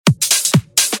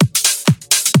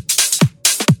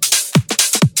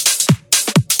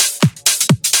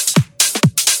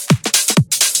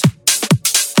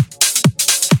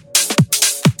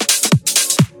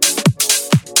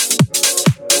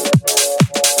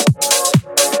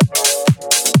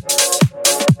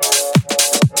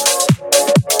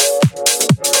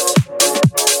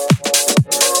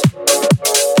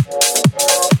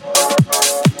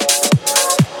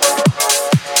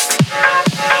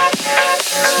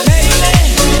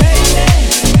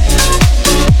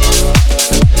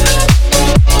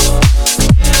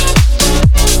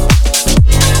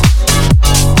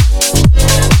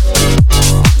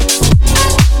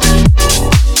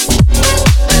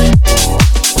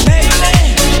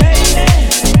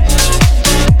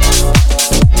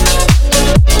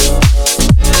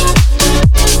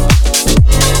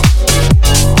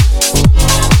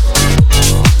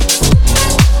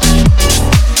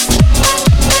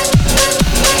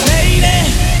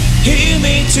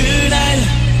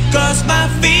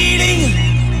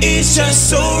It's just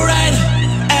so right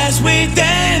as we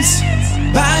dance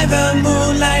by the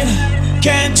moonlight.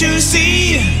 Can't you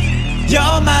see?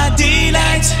 You're my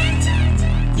delight.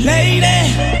 Lady,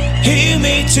 hear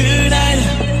me tonight,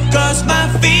 'cause my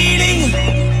feeling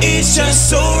is just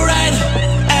so right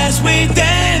as we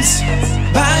dance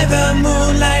by the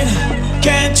moonlight.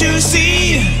 Can't you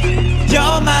see?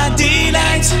 You're my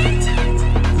delight.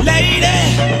 Lady,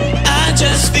 I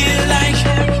just feel like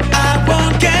I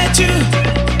won't get you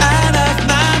out of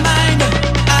my mind.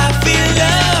 I feel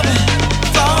love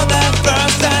for the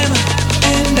first time,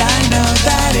 and I know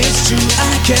that it's true.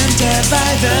 I can tell by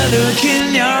the look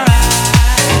in your eyes.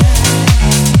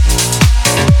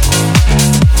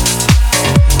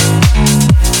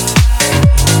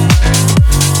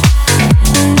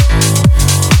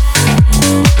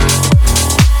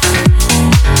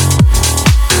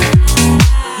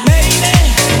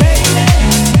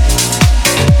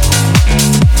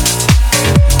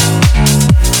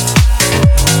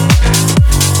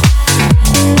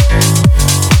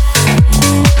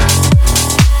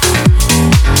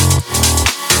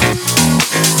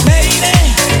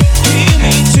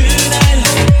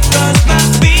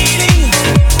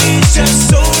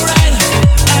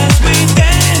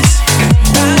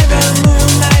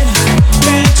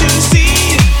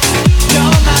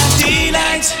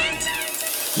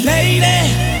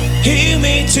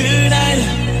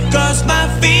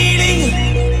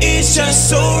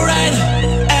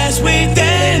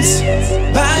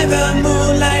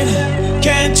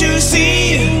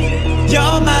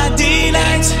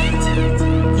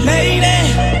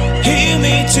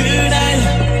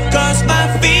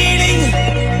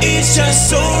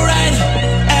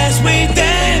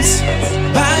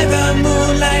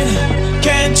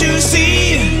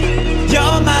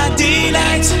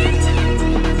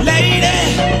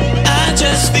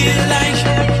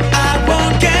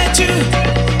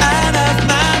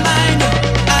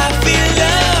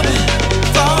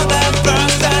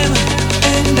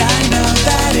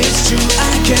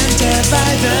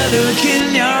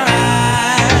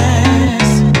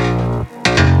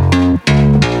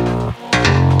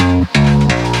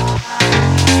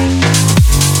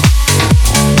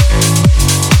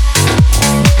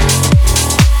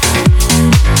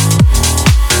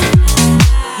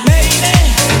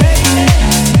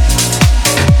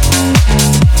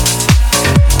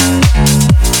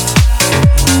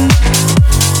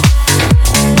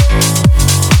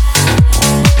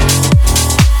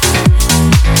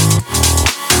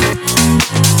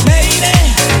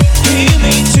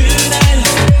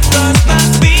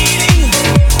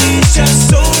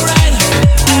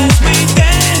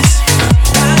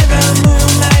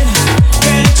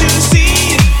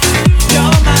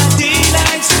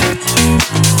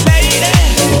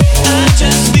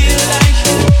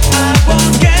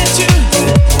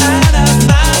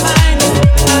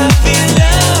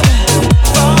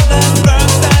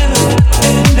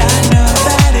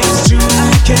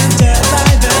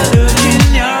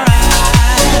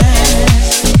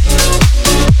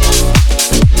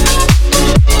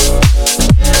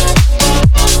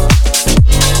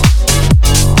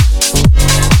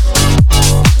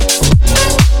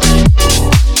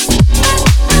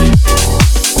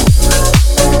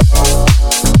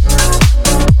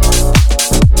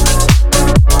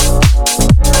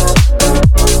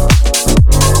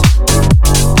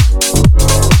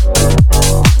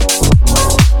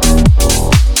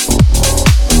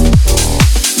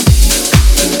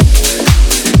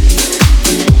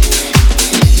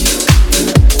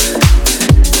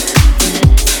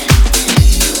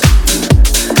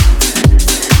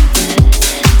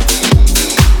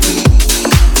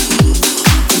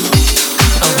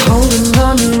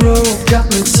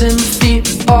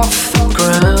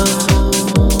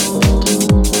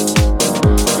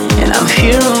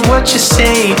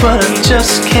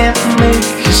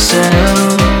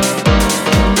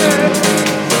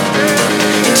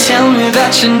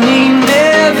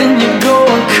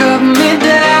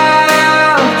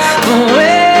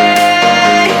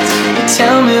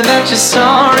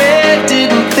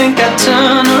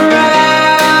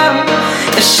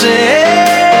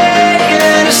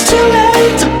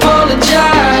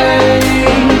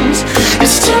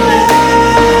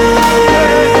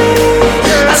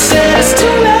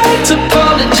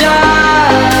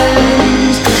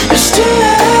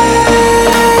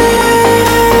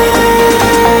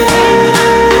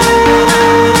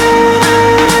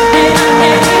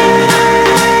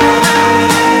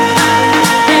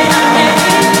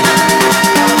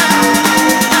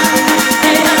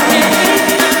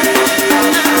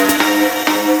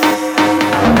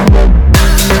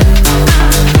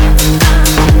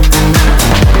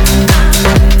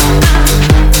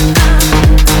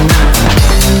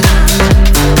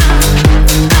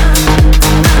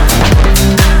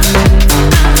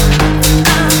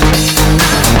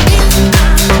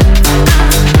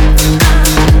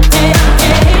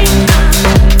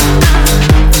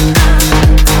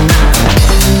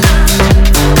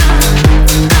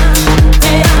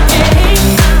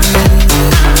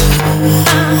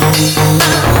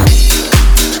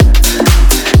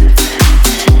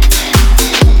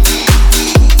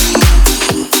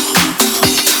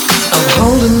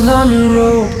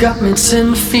 got me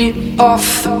 10 feet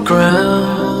off the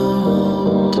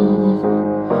ground.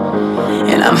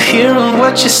 And I'm hearing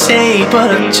what you say, but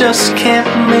I just can't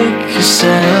make a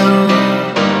sound.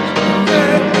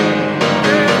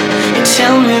 You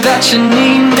tell me that you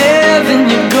need me, then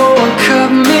you go and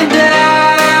cut me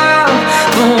down.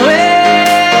 But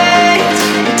wait,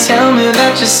 you tell me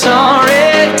that you're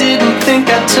sorry, didn't think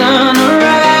I'd turn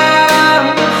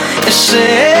around. You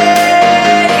say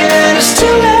it's too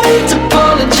late to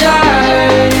apologize.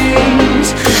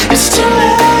 It's too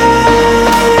late.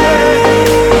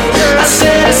 I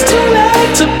said it's too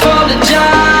late to apologize.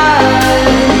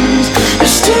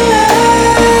 It's too late.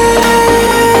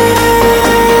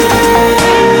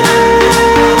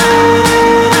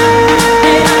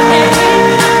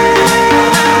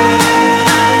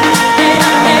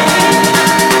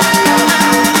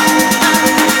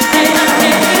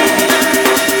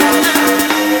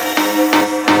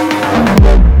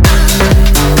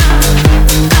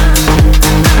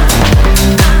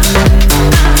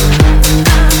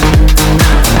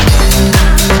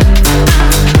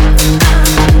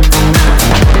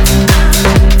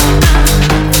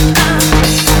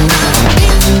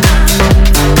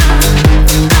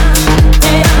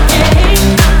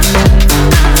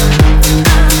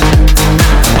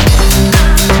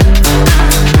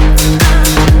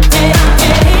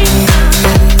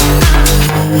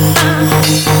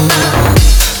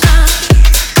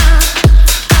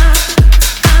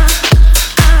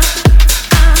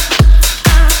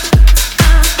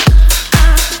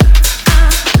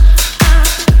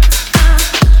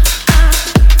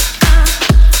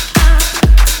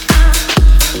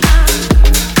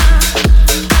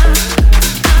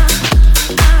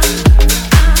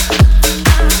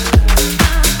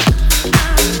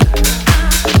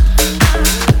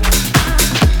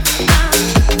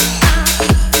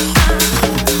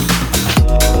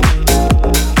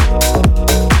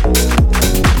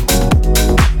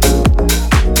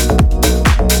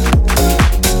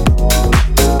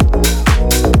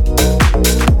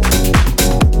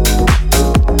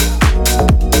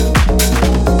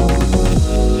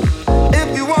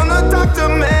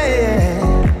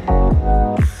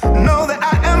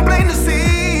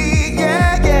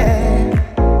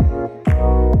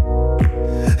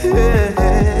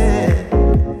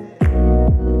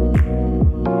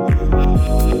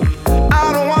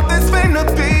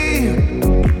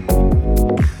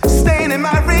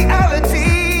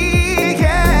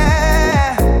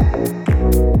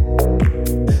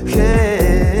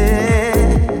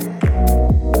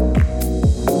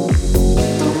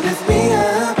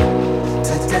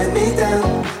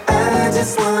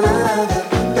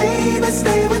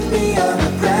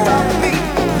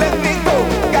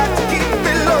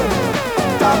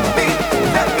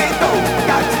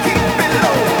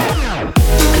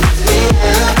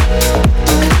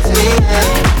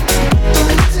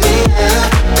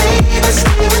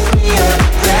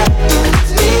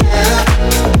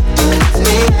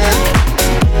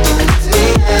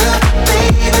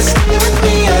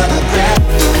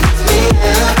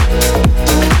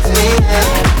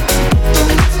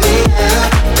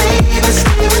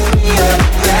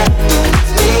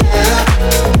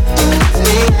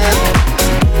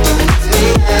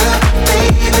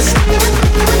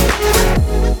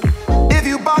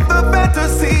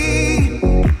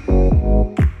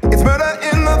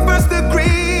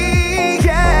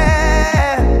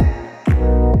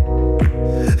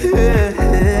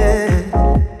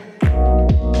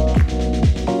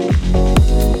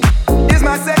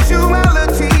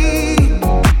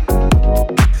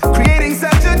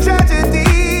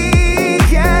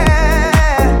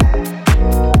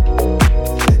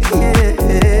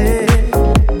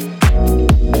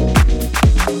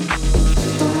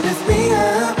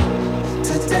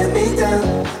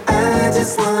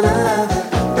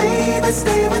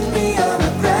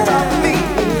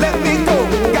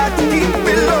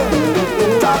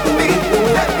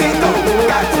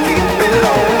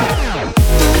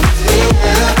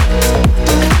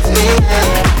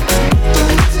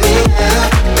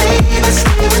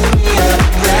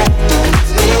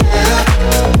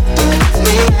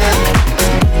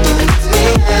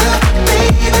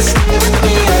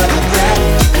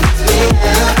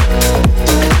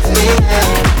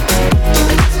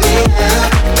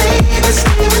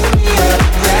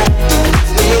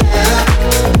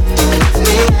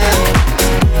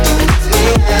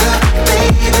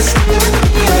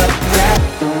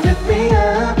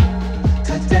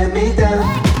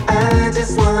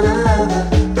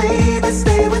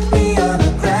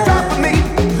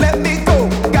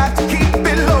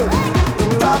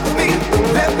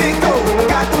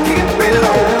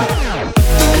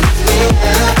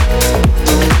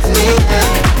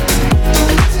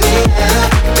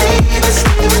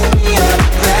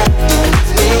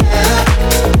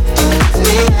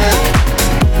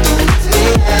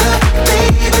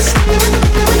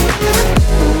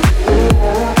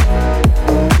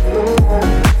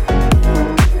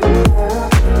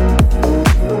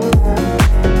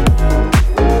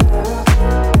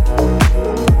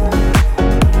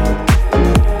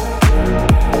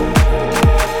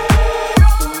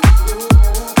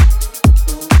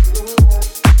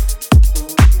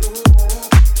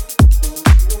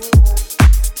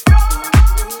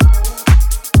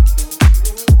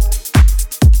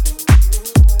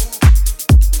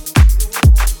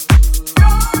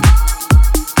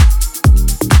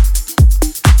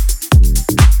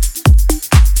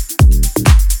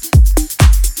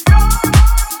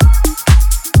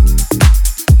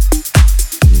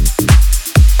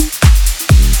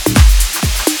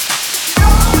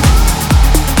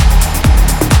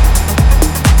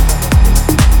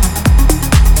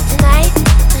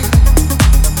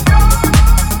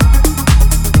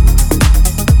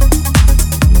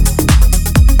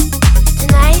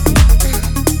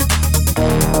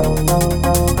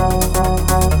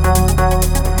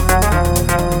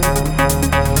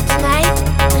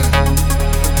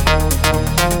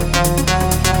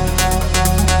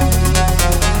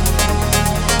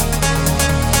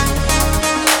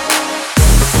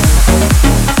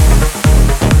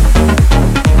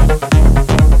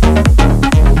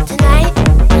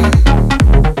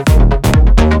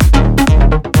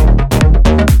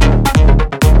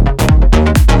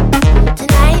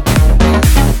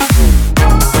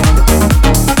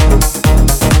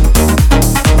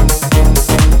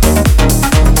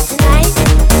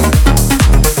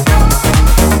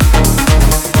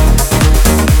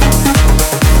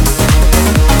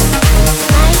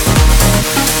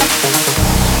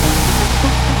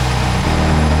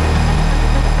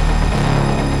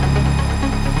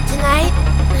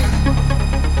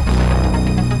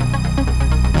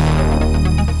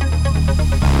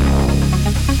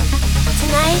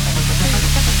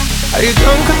 Are you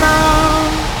drunk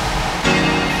enough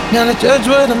now to judge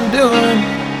what I'm doing?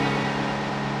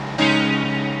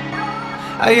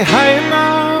 Are you high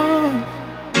enough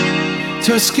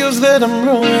to excuse that I'm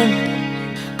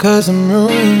ruined? 'Cause I'm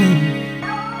ruined.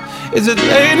 Is it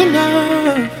late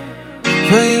enough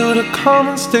for you to come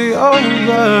and stay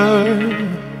over?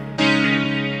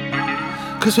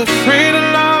 'Cause we're free to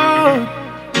love,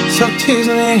 so tease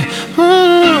me.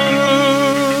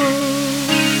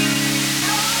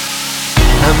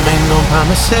 I made no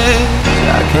promises,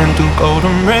 I can't do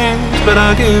golden rings, but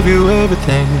I'll give you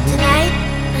everything. Tonight,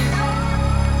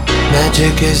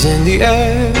 Magic is in the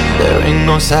air, there ain't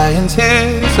no science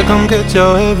here, so come get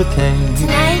your everything.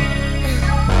 tonight,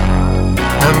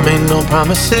 I made no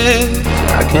promises,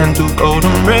 I can't do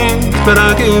golden rings, but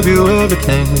I'll give you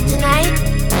everything. tonight,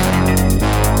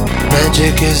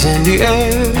 Magic is in the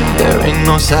air, there ain't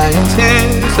no science here,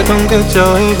 so come get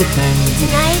your everything.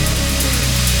 tonight.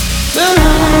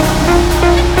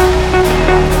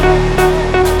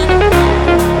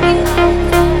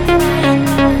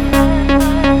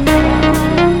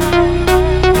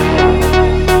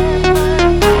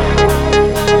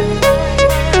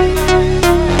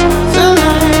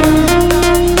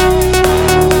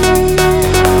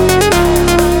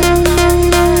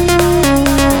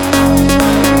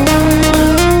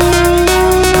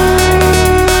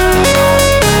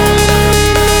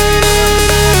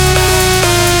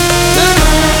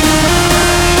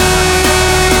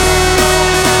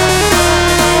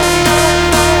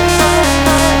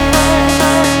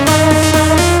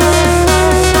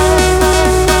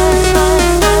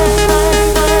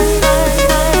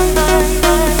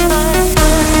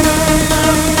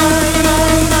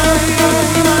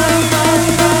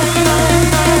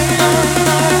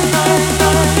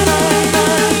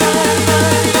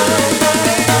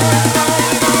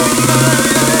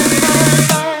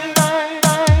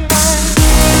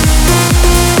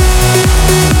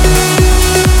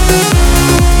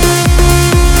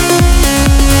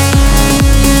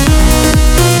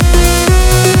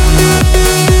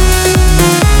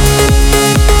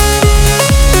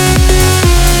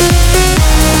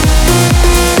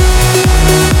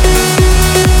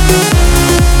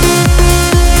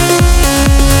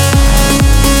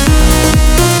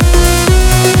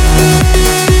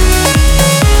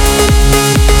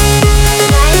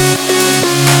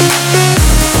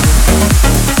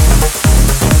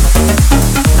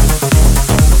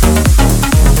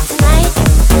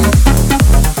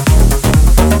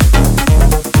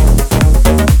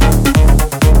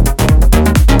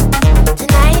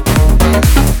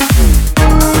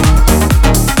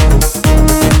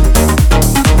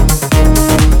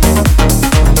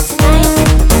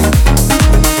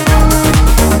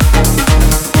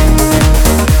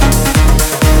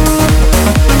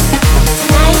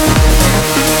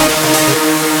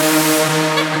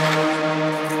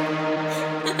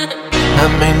 I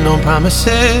made no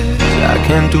promises, I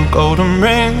can't do golden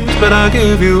rings, but I'll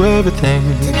give you everything.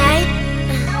 Tonight,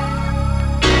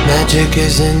 Magic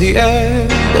is in the air,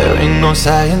 there ain't no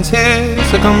science here,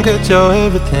 so come get your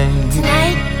everything.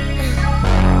 tonight,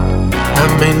 I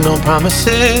made no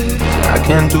promises, I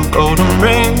can't do golden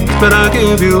rings, but I'll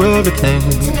give you everything.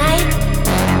 tonight,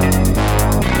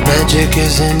 Magic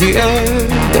is in the air,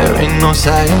 there ain't no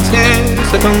science here,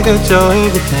 so come get your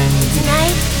everything.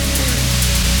 tonight.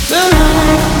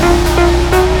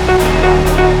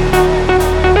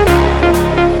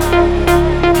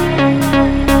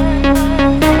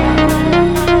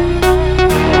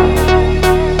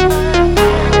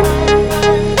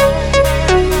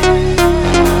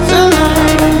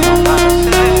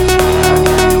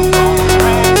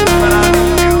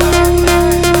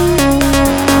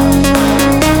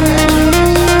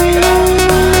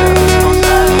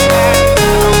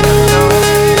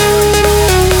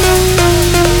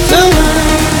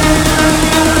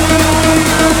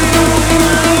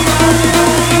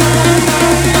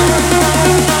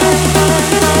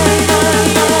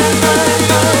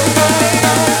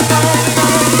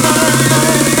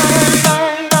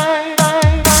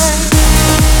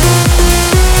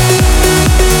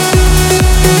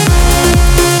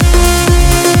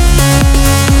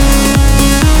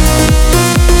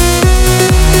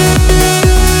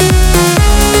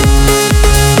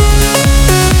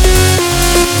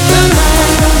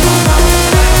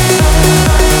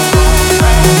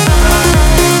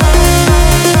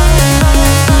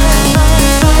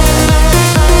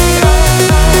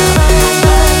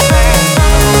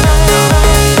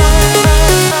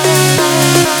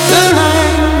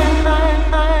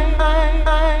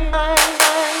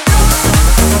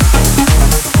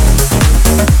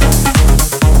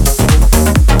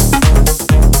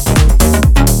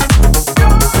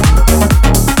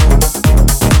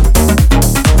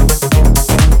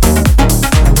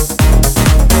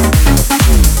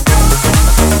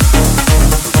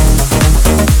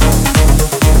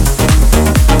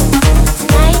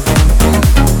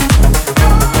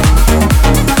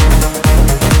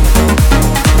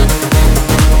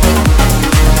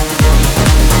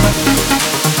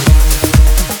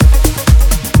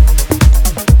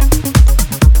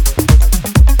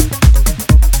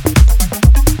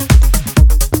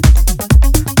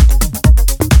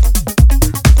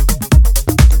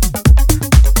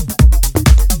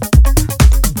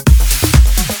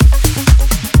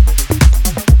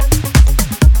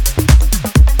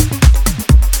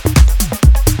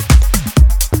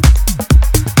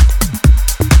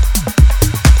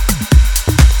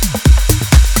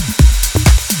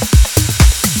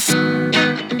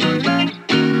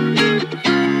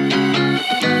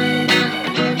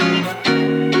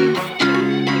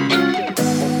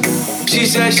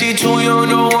 said she too young,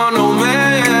 don't want no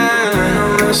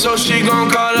man. So she gon'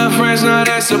 call her friends, now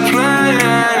that's a plan.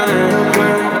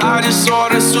 I just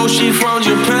ordered sushi from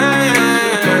Japan.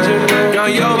 Now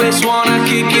yo bitch wanna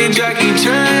kick it, Jackie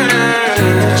Chan.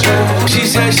 She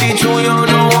said she too young,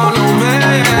 don't want no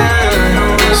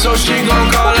man. So she gon'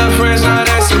 call her friends, now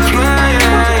that's a plan.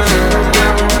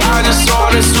 I just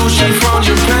ordered sushi from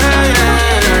Japan.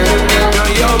 Now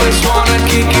yo bitch wanna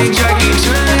kick it, Jackie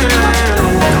Chan.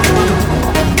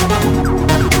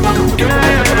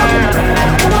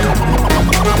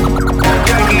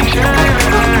 Jackie Chan.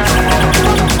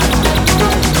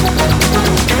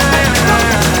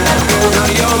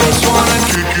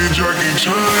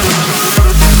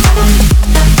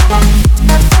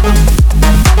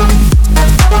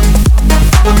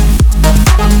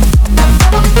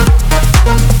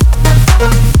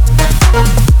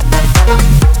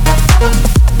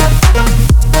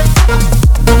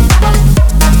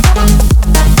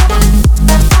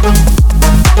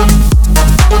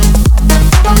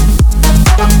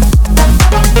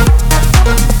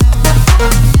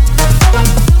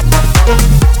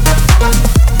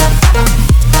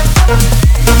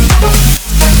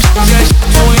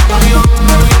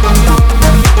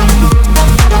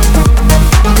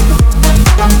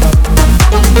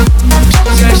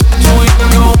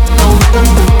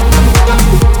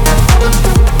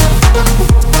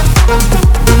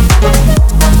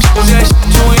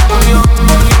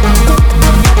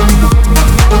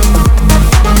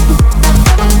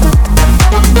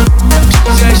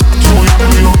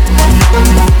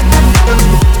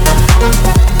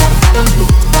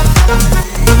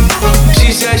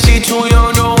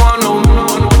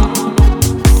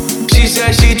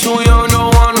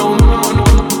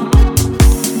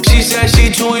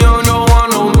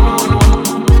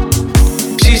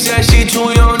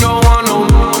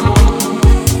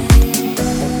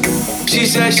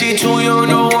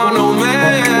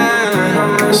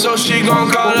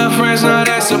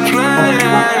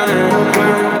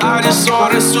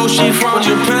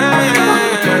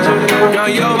 Now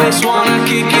yo bitch wanna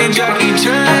kick it, Jackie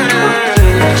Chan.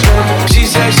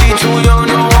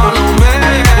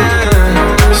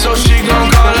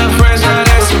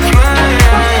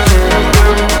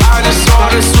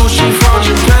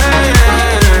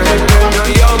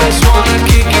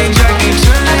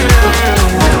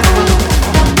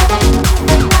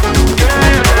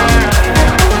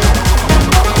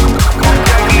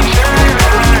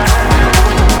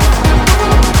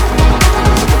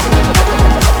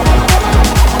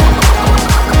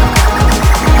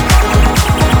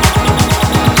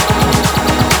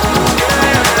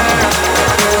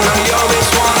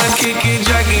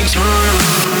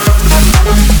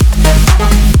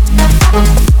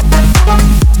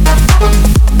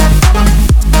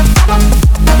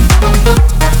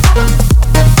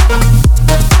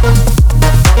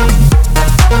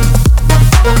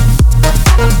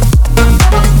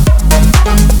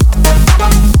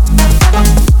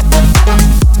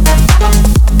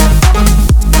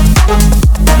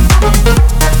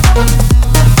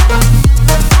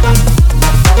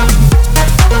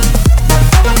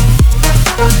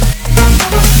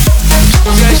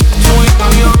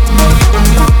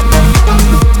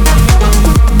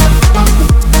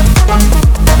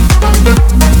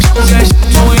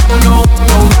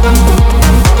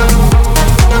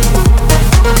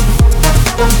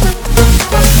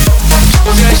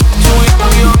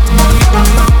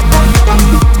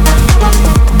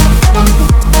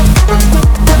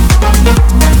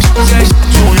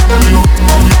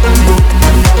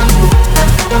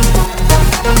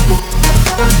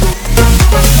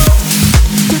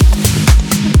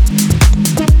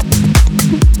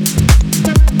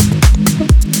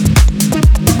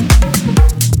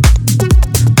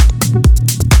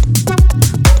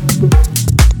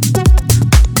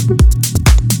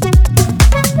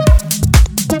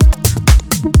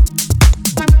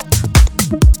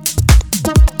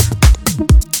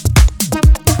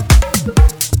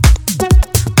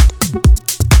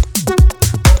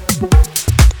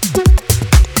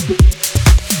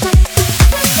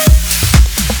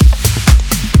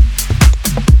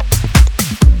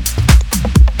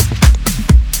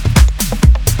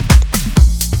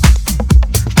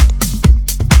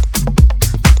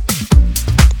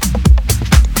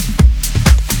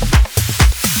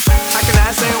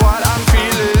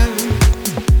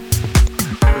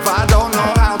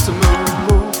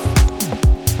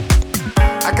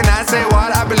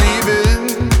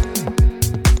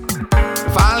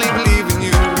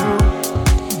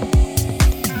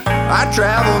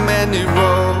 travel many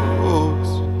roads,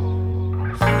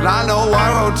 and I know what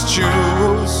road to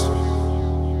choose.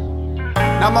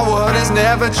 Now my world is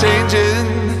never changing.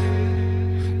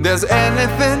 There's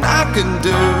anything I can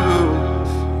do,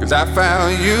 'cause I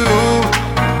found you.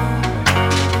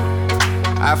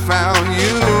 I found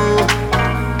you.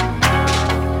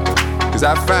 'Cause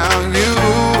I found you.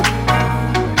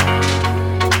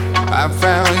 I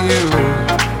found you.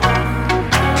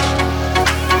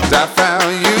 'Cause I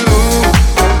found you.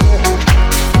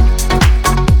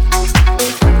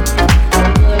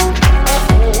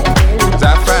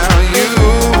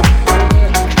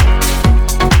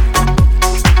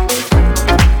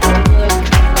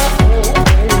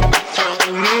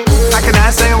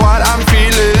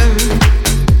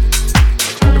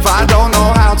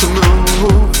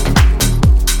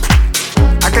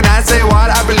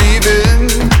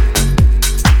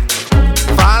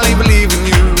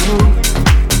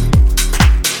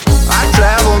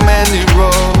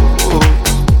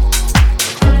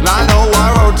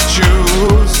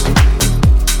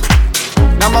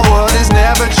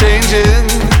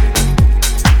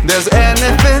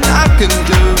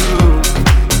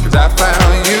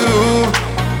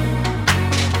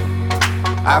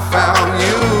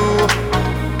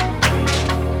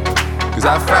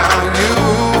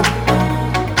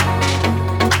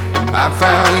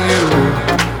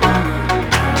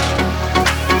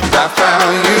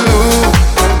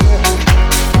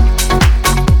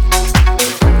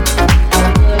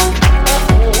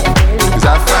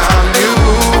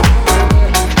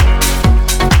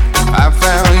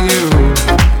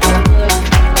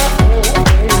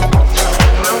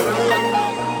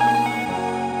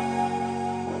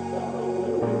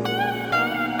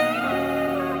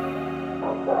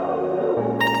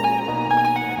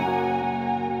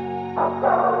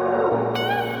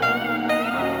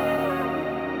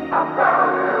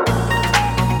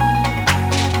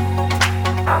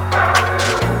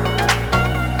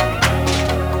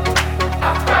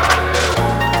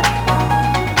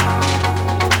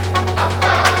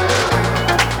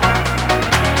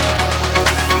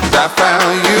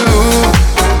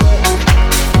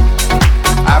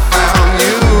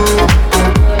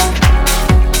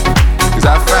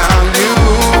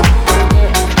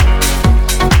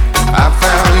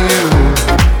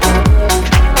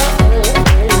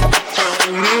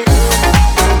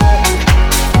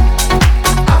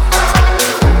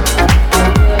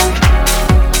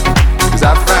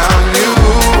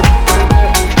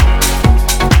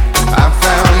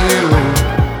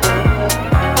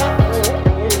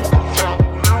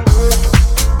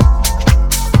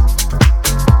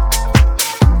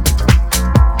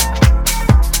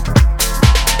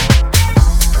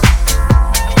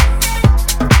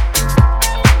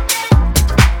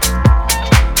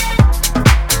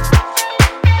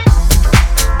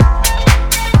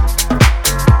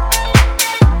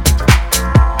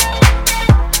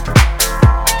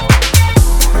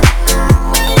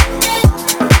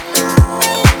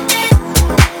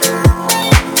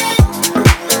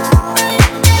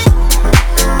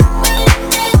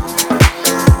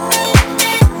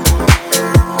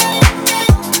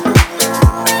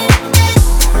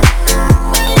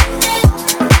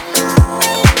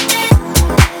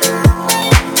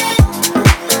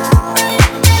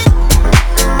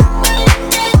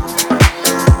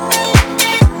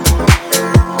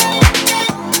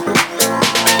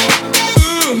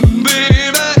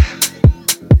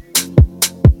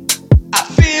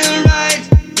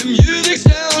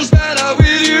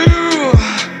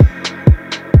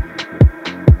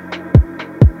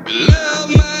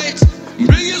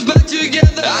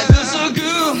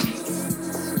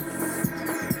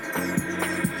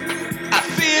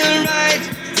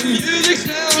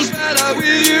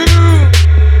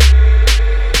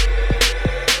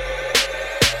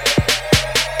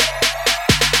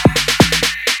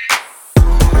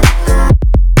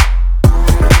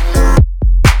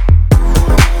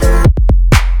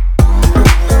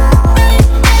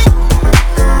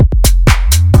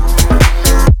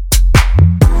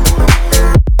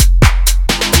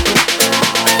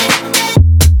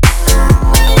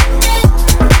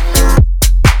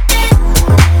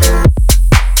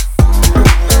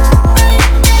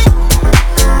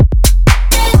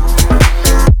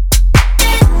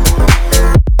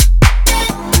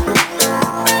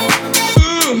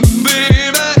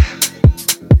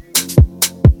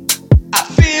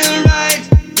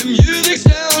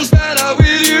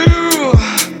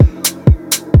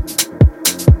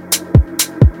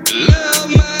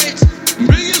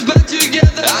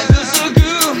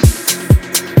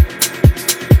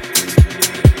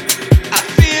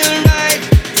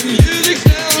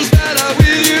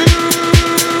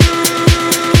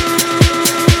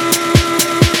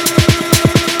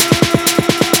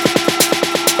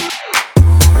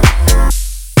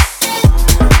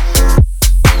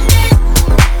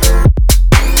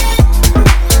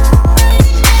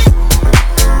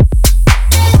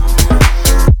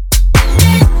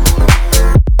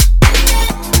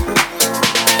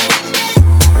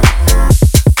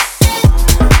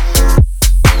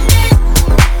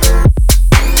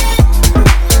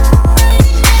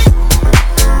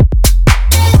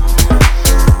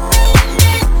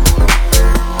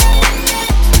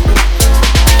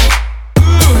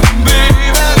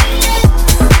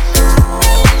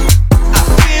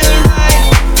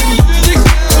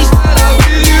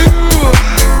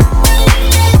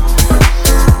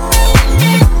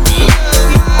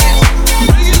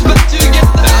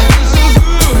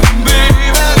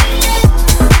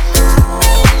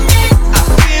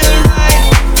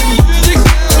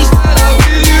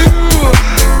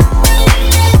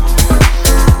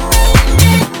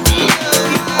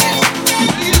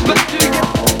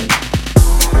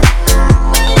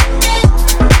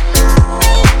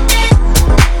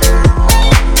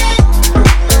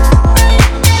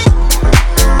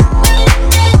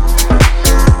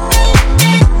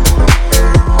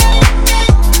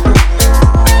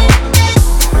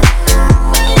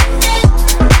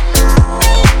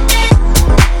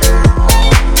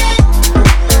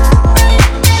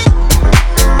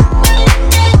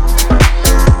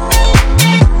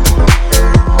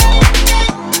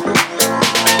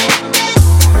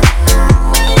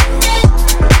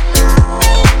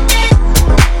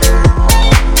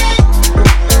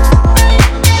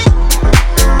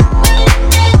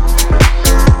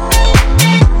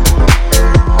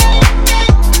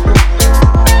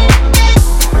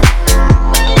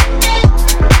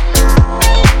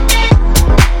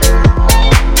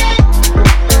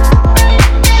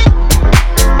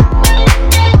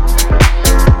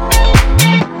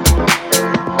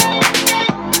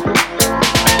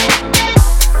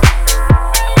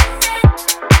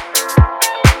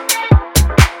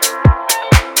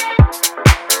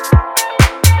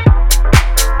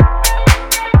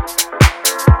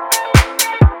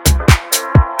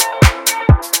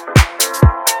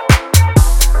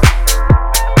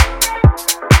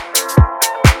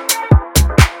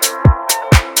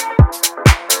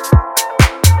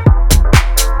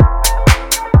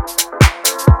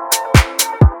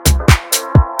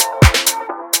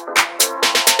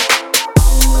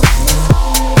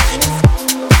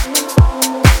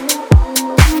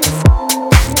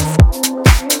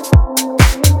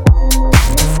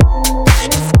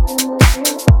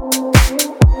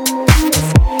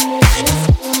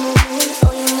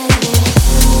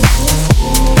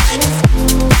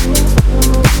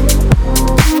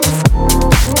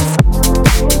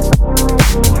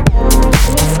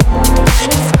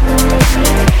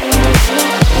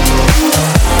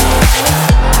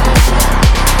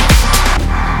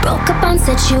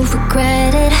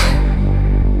 regret it.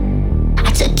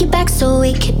 I took you back so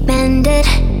we could mend it.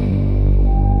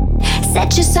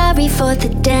 Said you're sorry for the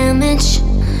damage,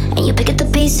 and you pick up the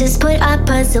pieces, put our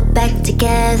puzzle back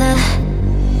together.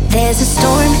 There's a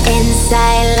storm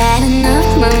inside, lighting up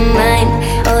my mind.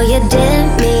 Oh, you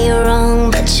did me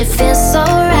wrong, but you feel so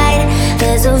right.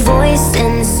 There's a voice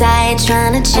inside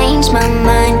trying to change my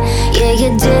mind. Yeah,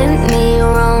 you did me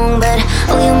wrong, but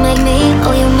oh, you make me,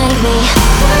 oh, you make me.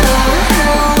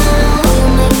 Oh,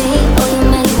 you make me, oh, you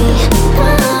make me.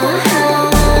 Oh,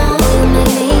 you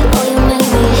make me, oh, you make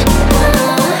me.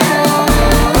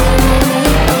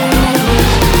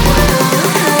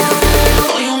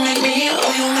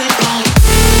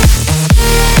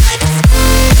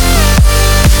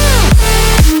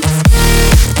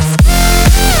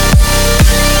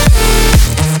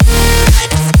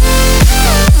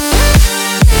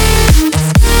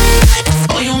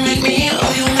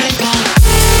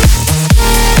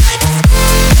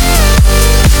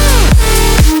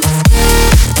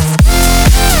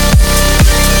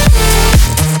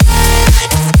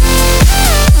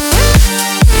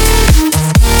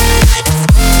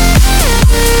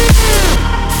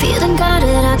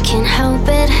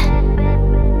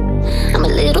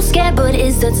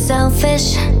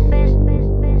 Selfish,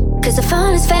 'cause the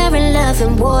fun is fair in love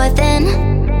and war then.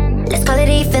 Let's call it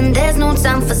even, there's no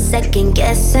time for second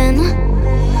guessing.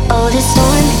 Oh, this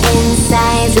storm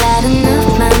inside's lighting up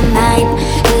my mind.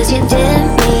 'Cause you did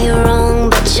me wrong,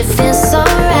 but you feel so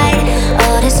right.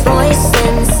 Oh, this voice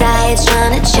inside's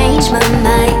trying to change my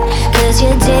mind. 'Cause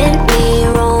you did me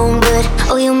wrong, but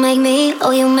oh, you make me,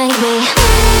 oh, you make me.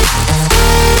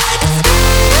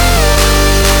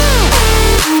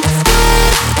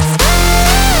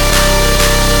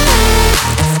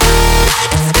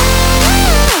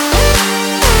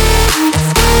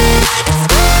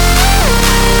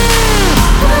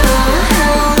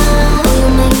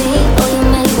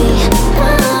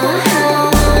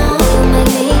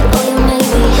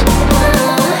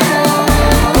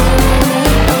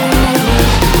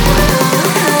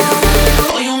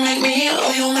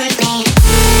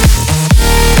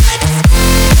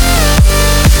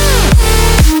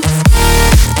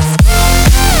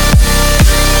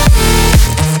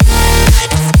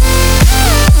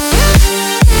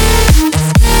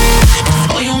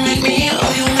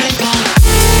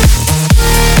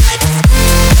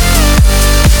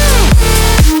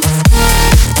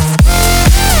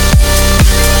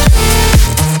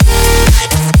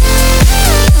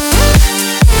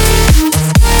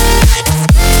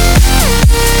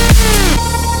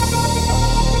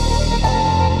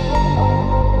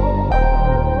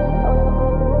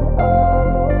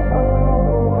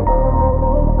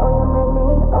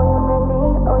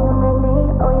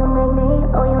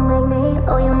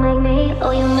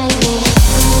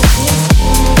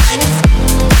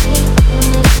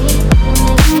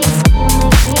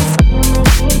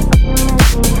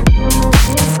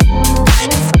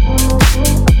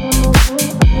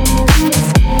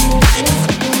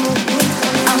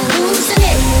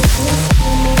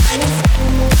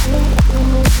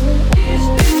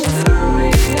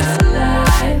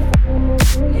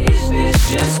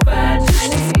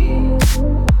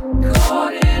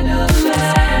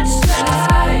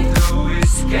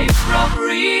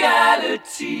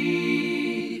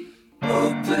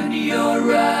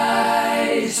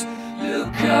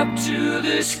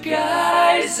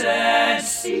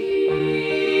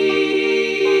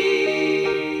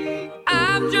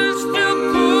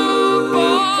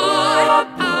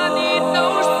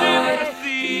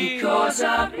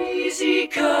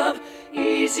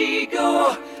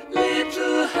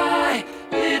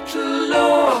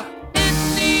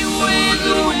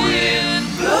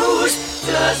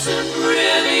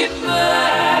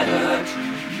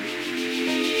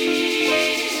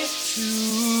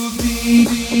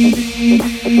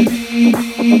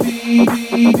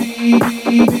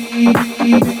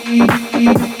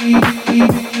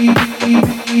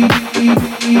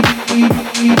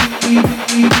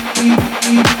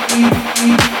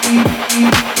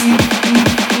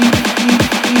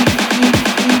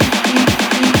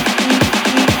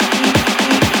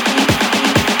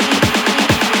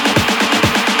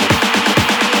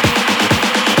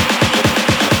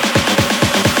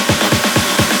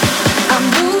 I'm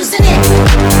losing it.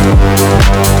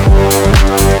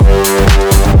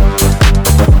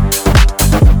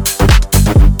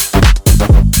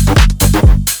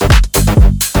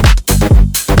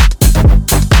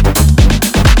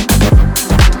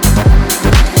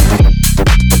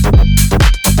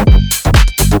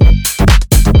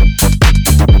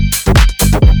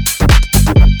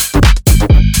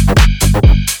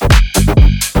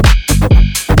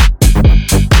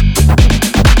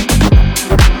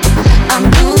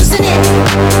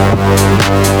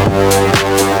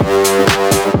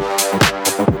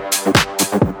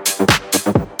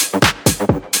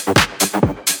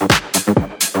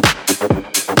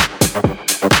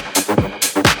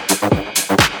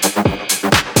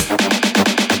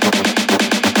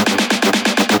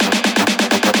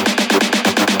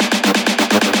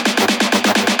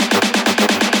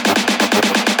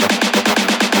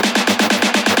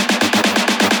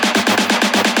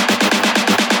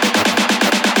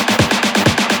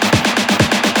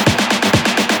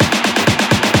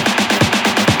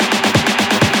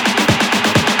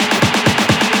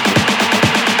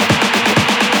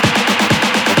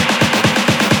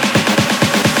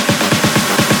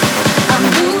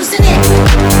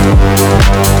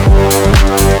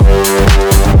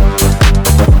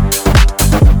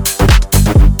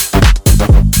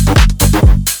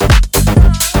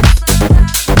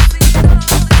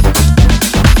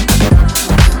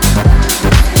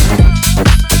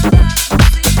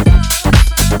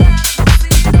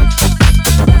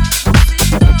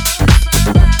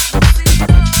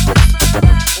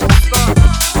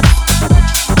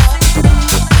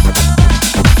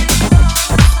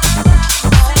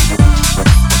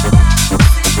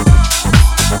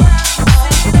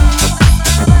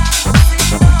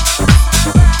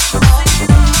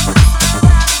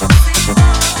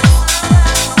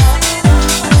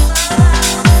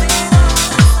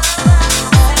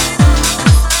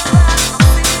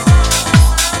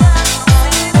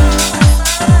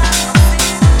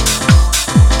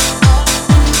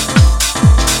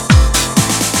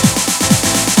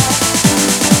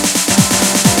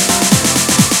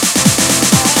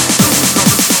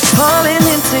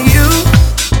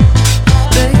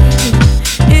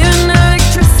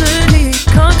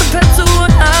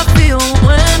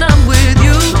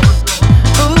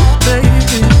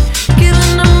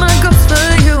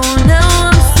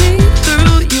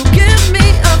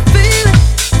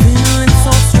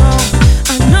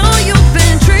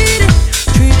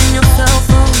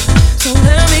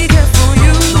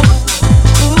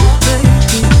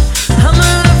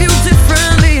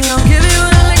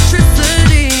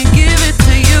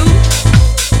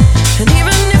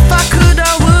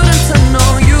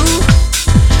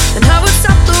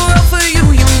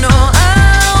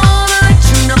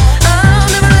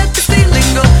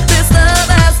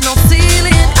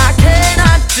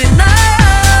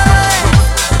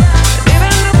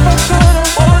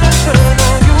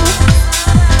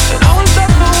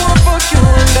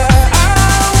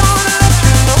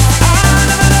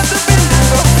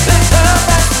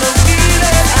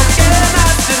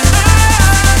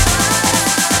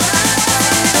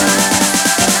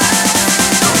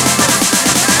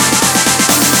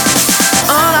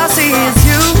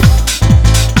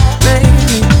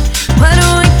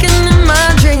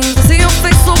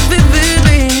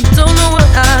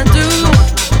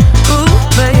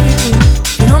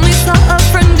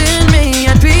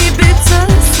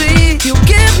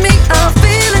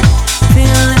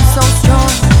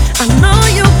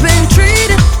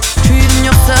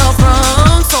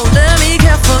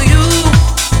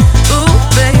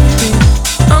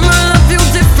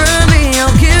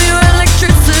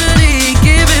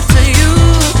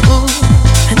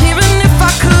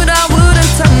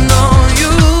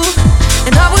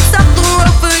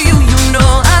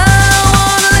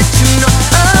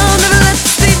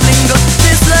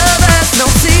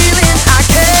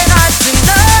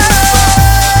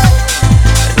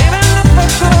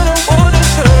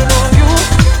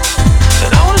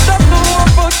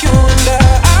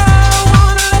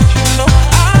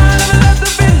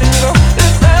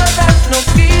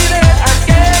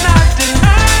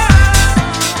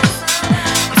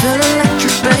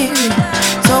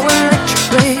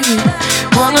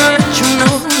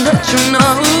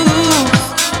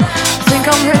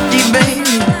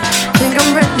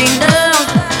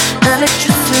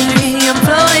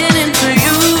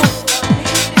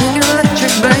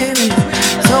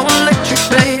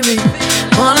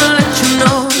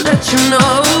 you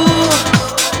know.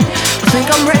 I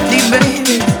think I'm ready,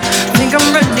 baby. I think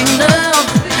I'm ready now.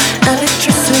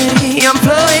 Electricity, I'm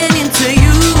flowing into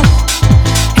you.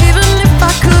 Even if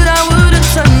I could, I wouldn't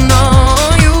turn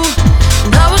on you.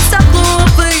 And I would stop the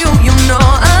world for you, you know.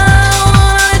 I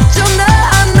wanna let you know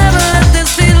I never let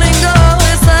this feeling go.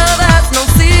 It's love has no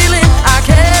ceiling, I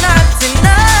cannot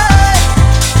deny.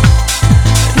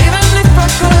 Even if I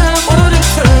could, I wouldn't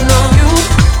turn on you.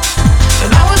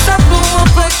 And I would stop the world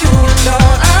for you, you know.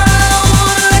 I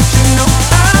wanna let you know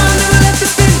I'll never let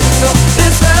this feeling go.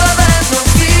 This love has no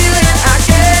ceiling, I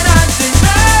cannot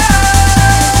deny.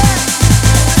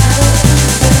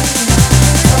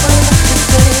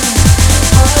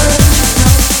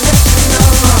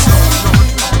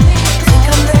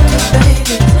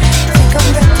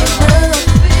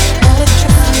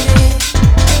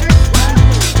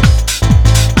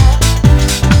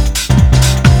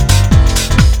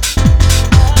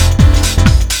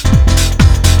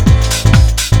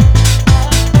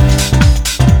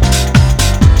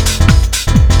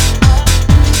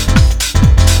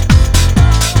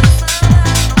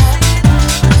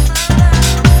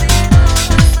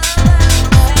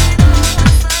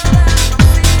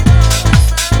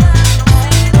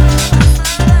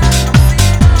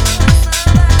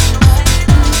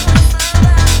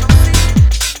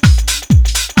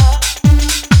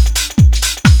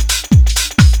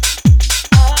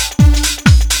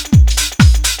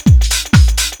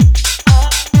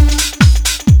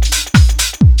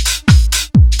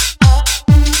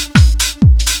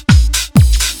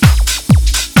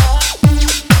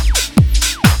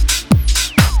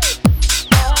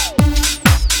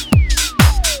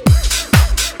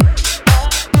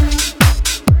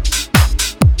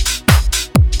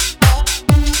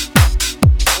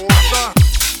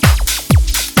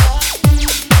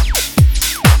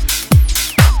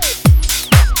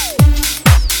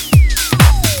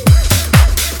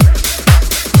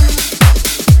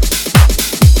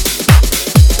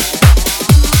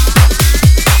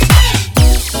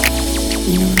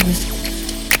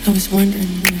 I was wondering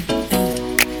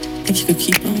if you could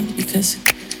keep on, because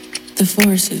the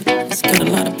force it's got a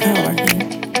lot of power,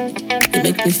 and it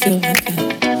makes me feel like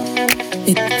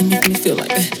it makes me feel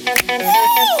like